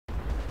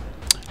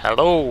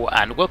Hello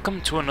and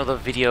welcome to another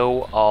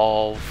video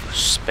of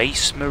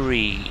Space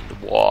Marine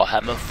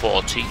Warhammer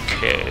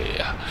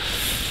 40k.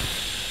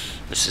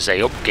 This is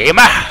Ayoop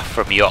Gamer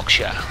from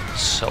Yorkshire,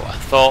 so I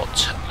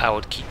thought I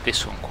would keep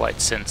this one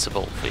quite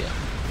sensible for you.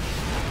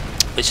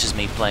 This is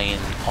me playing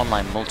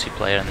online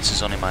multiplayer and this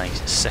is only my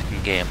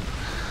second game.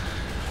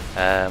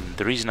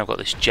 The reason I've got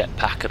this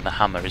jetpack and the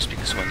hammer is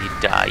because when you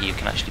die you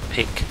can actually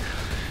pick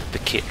the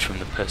kit from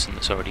the person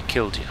that's already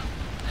killed you.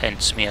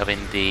 Hence me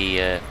having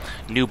the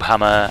noob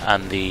hammer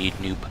and the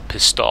noob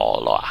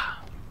pistol.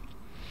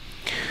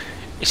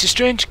 It's a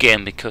strange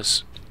game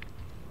because,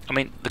 I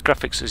mean, the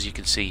graphics as you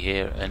can see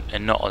here are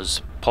not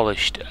as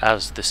polished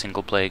as the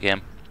single player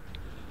game.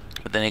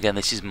 But then again,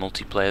 this is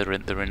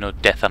multiplayer, there are no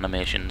death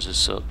animations as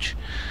such.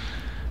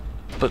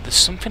 But there's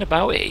something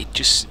about it,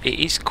 it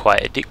is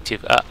quite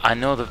addictive. I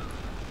know that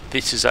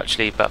this is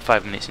actually about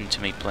 5 minutes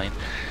into me playing.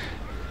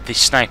 These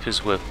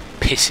snipers were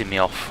pissing me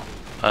off.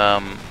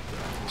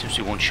 Seems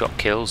to be one-shot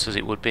kills, as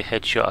it would be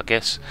headshot, I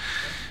guess.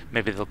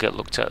 Maybe they'll get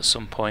looked at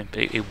some point,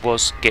 but it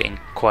was getting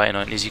quite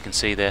annoying. As you can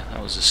see there,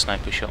 that was a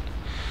sniper shot.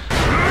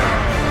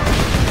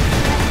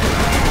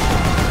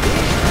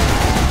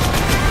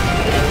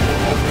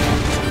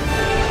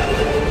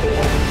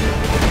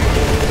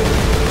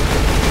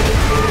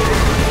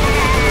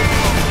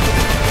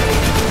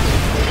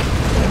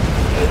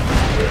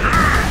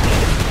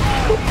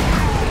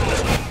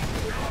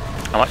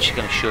 I'm actually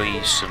going to show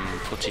you some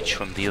footage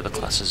from the other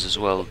classes as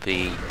well,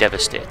 the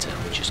Devastator,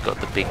 which has got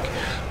the big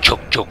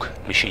chug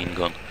machine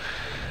gun.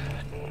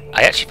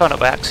 I actually found out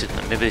by accident,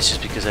 and maybe this is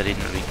because I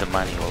didn't read the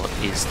manual,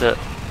 is that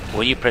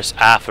when you press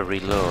R for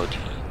reload,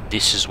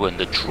 this is when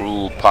the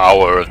true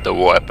power of the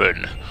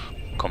weapon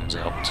comes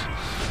out.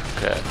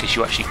 Because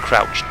you actually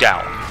crouch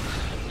down,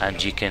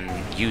 and you can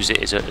use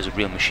it as a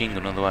real machine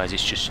gun, otherwise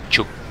it's just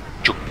chug.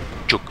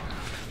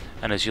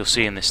 And as you'll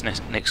see in this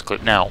next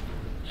clip now,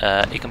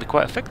 it can be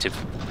quite effective.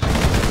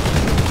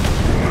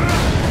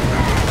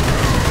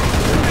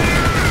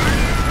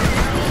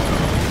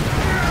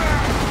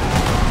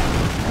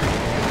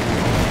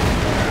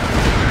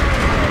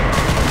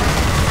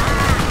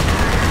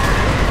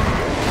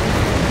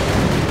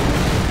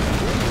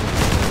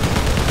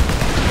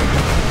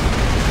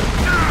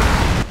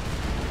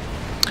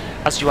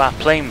 As you are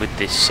playing with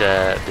this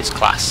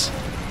class,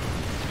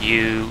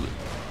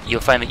 you'll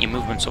find that your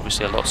movement's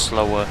obviously a lot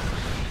slower.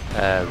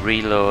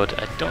 Reload,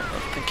 I don't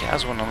think it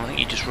has one. I think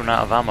you just run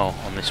out of ammo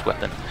on this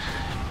weapon,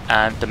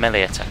 and the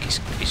melee attack is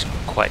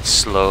quite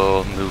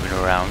slow moving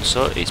around,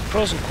 so it's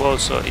pros and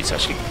cons, so it's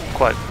actually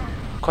quite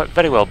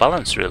very well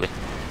balanced really.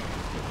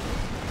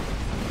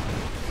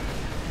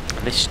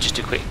 And this is just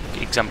a quick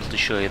example to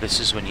show you. This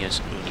is when you're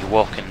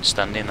walking and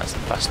standing, that's the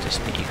fastest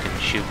that you can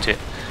shoot it,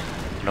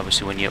 and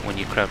obviously when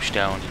you crouch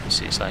down you can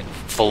see it's like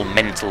full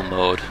mental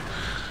mode.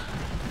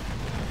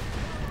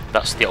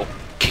 That's the old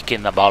kick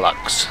in the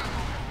bollocks.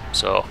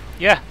 So,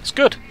 yeah, it's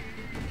good.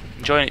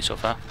 Enjoying it so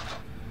far.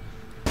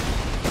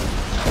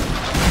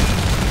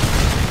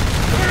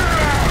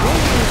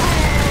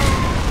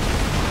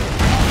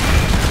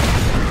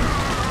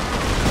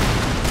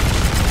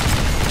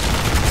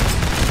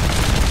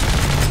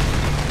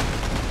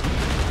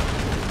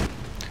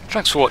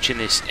 Thanks for watching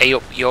this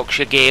Ayoop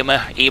Yorkshire Gamer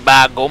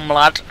Ebar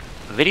Gumlad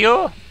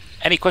video.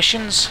 Any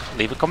questions?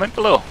 Leave a comment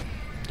below.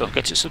 Don't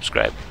forget to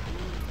subscribe.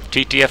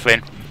 TTF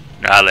in.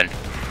 Narlin.